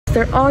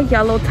They're all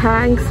yellow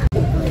tags.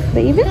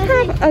 They even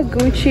have a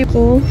Gucci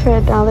for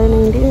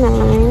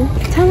 $1.99.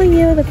 Telling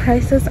you the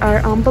prices are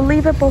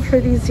unbelievable for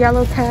these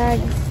yellow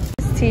tags.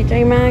 It's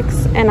TJ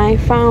Maxx, and I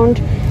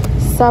found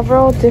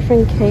several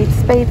different Kate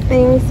Spade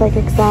things. Like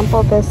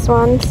example, this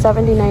one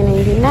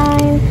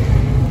 $79.89.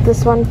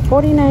 This one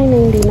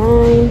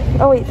 $49.99.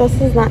 Oh wait, this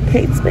is not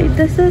Kate Spade.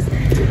 This is,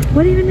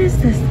 what even is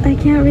this? I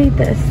can't read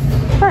this.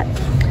 But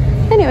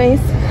anyways,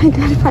 I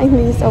did find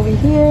these over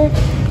here.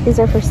 These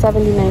are for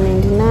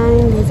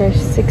 $79.99. These are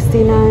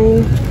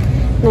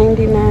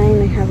 $69.99.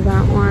 They have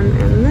that one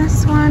and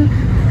this one.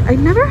 I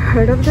never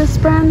heard of this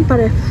brand,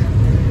 but if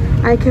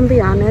I can be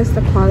honest,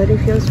 the quality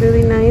feels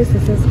really nice.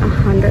 This is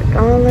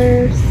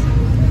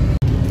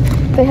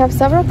 $100. They have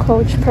several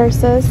Coach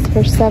purses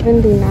for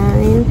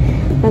 $79.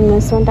 And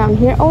this one down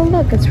here, oh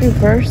look, it's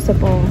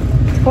reversible.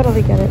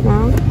 Totally get it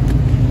now.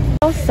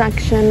 The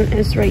section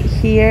is right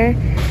here.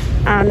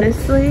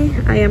 Honestly,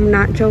 I am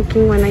not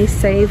joking when I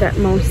say that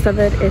most of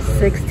it is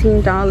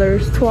 $16,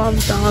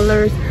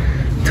 $12,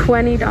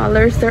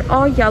 $20. They're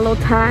all yellow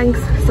tags.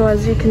 So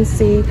as you can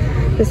see,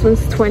 this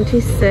one's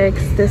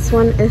 $26. This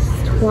one is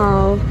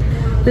 $12.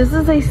 This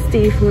is a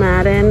Steve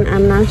Madden.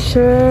 I'm not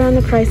sure on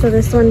the price of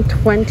this one.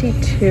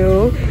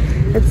 $22.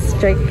 It's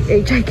a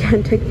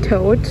gigantic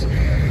tote.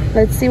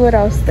 Let's see what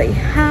else they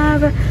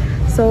have.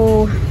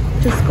 So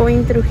just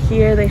going through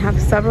here, they have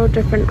several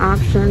different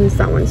options.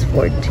 That one's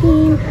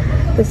 $14.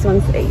 This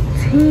one's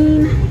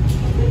 $18.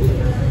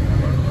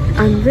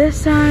 On this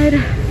side,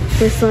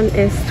 this one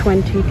is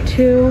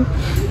 $22.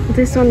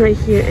 This one right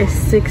here is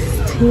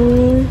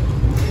 $16.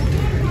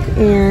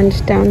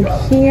 And down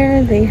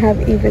here, they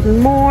have even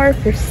more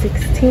for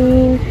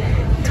 $16,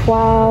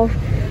 $12.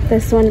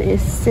 This one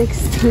is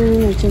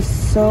 $16, which is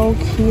so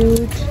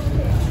cute.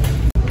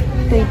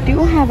 They do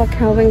have a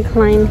Calvin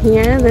Klein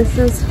here. This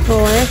is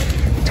for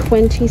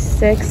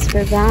 $26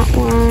 for that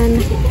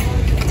one.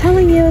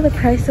 Telling you the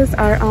prices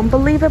are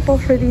unbelievable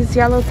for these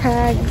yellow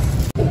tags.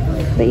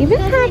 They even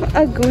have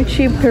a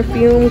Gucci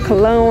perfume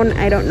cologne,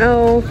 I don't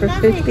know, for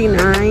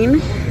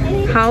 $59.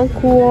 How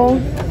cool.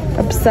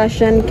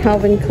 Obsession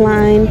Calvin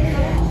Klein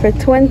for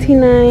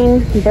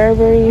 $29.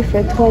 Burberry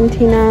for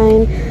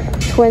 $29.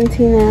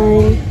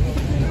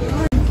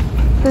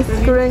 The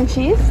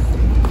scrunchies.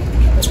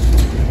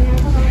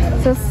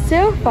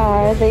 So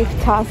far they've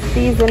tossed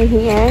these in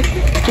here.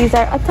 These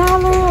are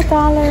 $1,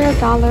 $1,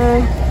 $1,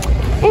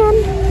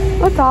 and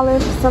 $1 for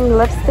some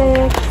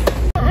lipsticks.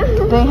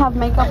 They have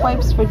makeup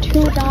wipes for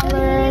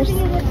 $2.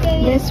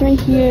 This right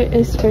here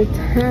is for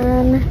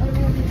 $10.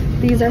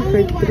 These are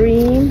for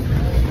 $3.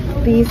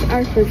 These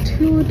are for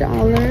 $2.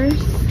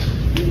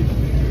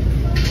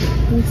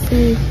 Let's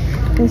see.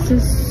 This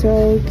is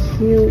so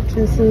cute.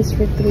 This is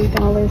for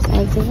 $3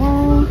 as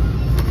well.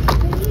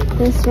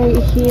 This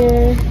right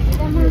here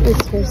is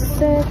for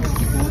 $6.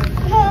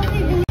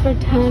 For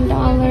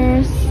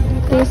 $10.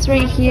 This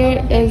right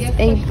here is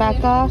a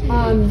Becca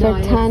for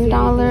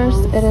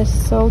 $10. It is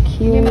so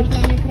cute.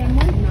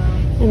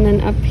 And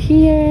then up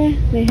here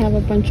they have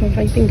a bunch of,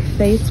 I think,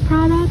 face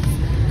products.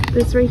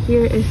 This right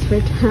here is for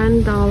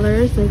 $10.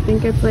 I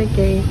think it's like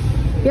a,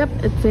 yep,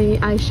 it's a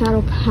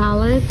eyeshadow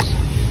palette.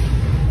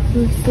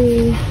 Let's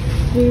see,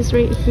 these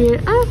right here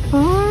are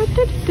for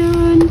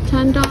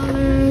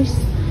 $10.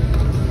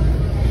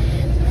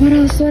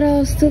 What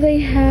else do they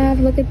have?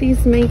 Look at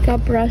these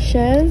makeup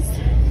brushes.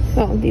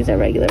 Oh, these are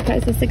regular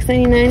prices,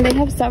 $6.99. They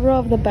have several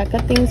of the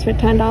Becca things for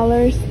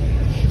 $10.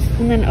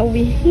 And then over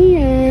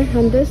here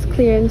on this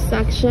clearance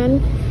section,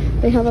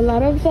 they have a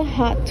lot of the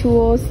Hot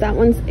Tools. That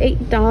one's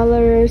 $8,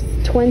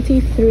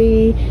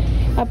 $23.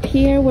 Up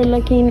here we're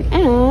looking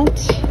at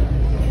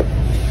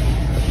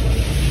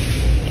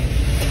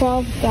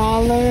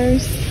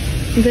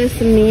 $12.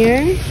 This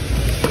mirror,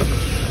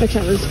 which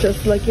I was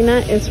just looking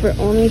at, is for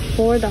only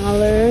 $4.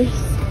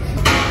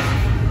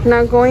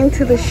 Now going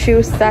to the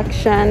shoe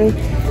section,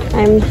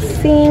 I'm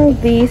seeing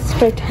these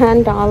for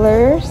 $10.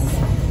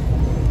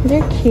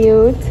 They're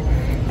cute.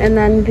 And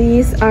then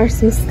these are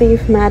some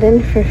Steve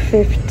Madden for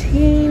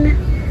 $15.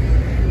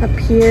 Up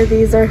here,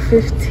 these are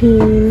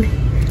 $15.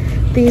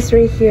 These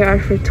right here are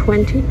for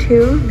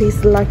 $22.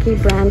 These Lucky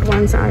brand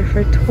ones are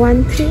for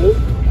 $20.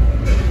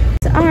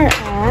 These are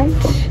at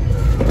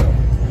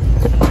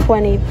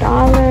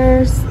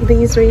 $20.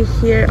 These right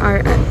here are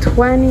at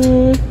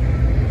 $20.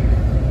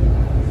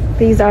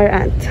 These are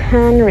at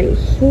 $10 right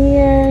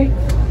here.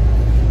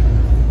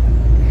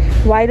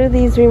 Why do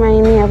these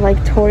remind me of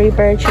like Tory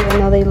Burch, even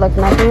though they look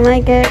nothing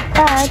like it?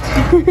 But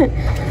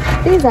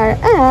these are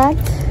at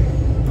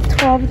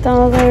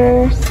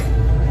 $12.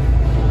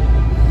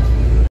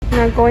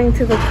 Now going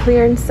to the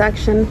clearance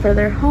section for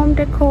their home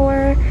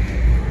decor.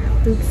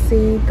 Let's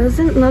see,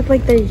 doesn't look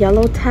like there are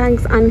yellow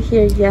tags on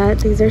here yet.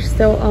 These are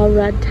still all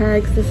red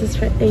tags. This is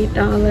for $8.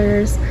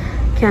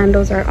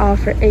 Candles are all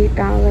for $8.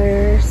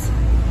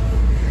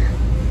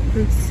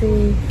 Let's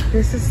see,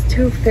 this is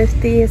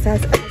 $2.50. It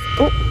says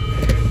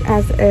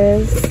as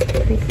is.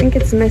 I think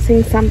it's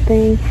missing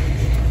something.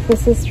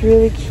 This is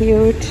really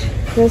cute.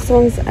 This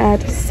one's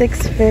at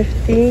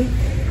 $6.50.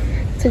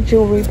 It's a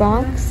jewelry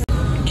box.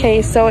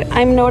 Okay, so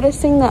I'm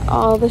noticing that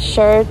all the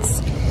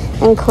shirts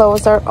and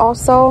clothes are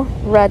also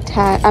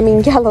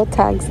yellow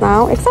tags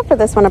now, except for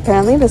this one.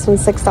 Apparently this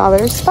one's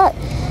 $6, but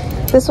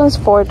this one's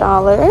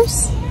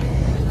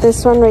 $4.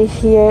 This one right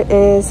here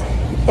is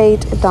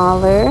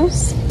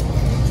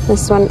 $8.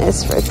 This one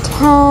is for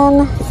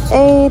 10,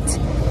 8,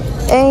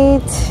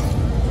 8.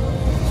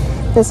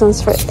 This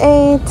one's for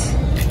 8.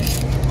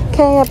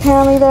 Okay,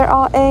 apparently they're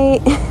all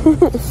 8.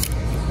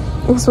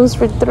 This one's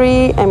for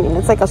 3. I mean,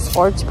 it's like a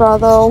sports bra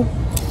though.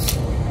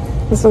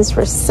 This one's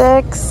for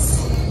 6.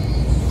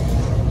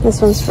 This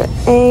one's for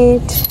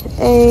 8,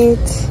 8,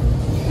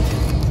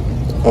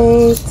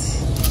 8.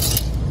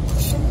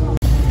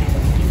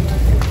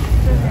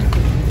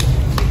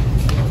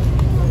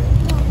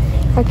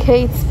 A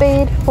Kate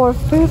Spade for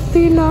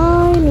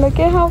 $59. Look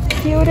at how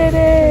cute it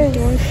is.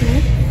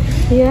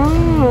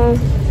 Yeah,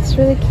 it's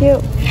really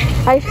cute.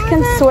 I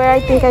can swear I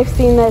think I've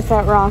seen this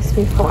at Ross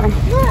before.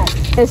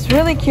 It's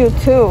really cute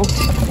too.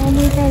 Oh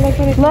my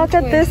god, look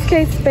at this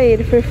Kate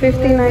Spade for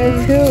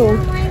 $59 too.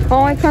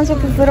 Oh, it comes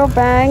with this little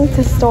bag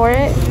to store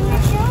it.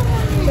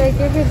 Should I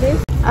give you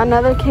this?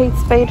 Another Kate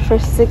Spade for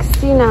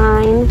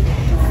 $69.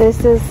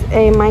 This is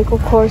a Michael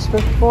Kors for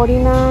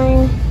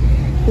 $49.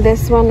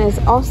 This one is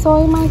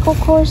also a Michael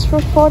Kors for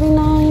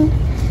 $49.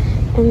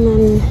 And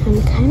then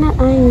I'm kind of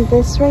eyeing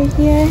this right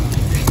here.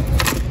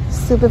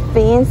 Super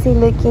fancy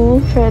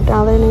looking for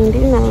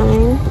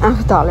 $1.99.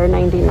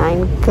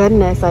 $1.99.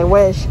 Goodness, I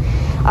wish.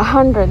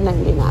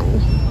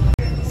 $199.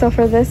 So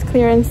for this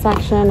clearance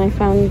section, I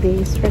found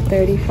these for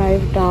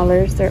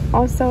 $35. They're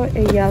also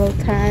a yellow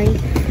tag.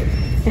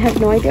 I have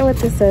no idea what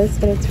this is,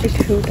 but it's for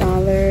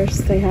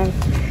 $2. They have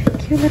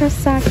cute little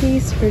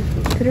sockies for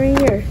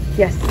 $3.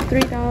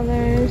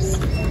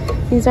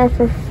 These are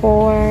for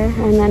 $4.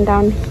 And then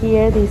down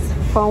here, these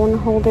phone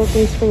holder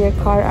things for your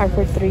car are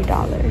for $3.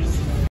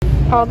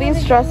 All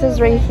these dresses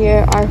right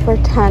here are for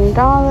 $10.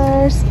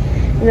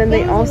 And then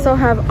they also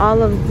have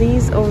all of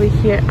these over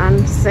here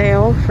on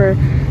sale for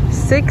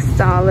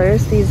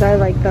 $6. These are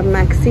like the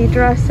maxi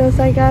dresses,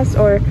 I guess,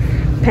 or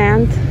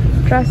pant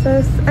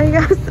dresses, I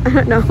guess. I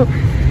don't know.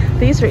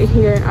 These right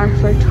here are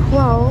for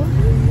 $12.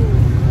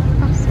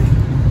 Awesome.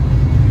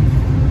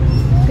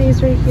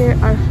 These right here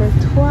are for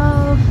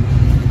 $12.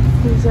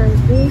 These are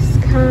these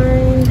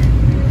kind,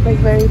 like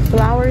very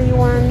flowery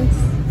ones.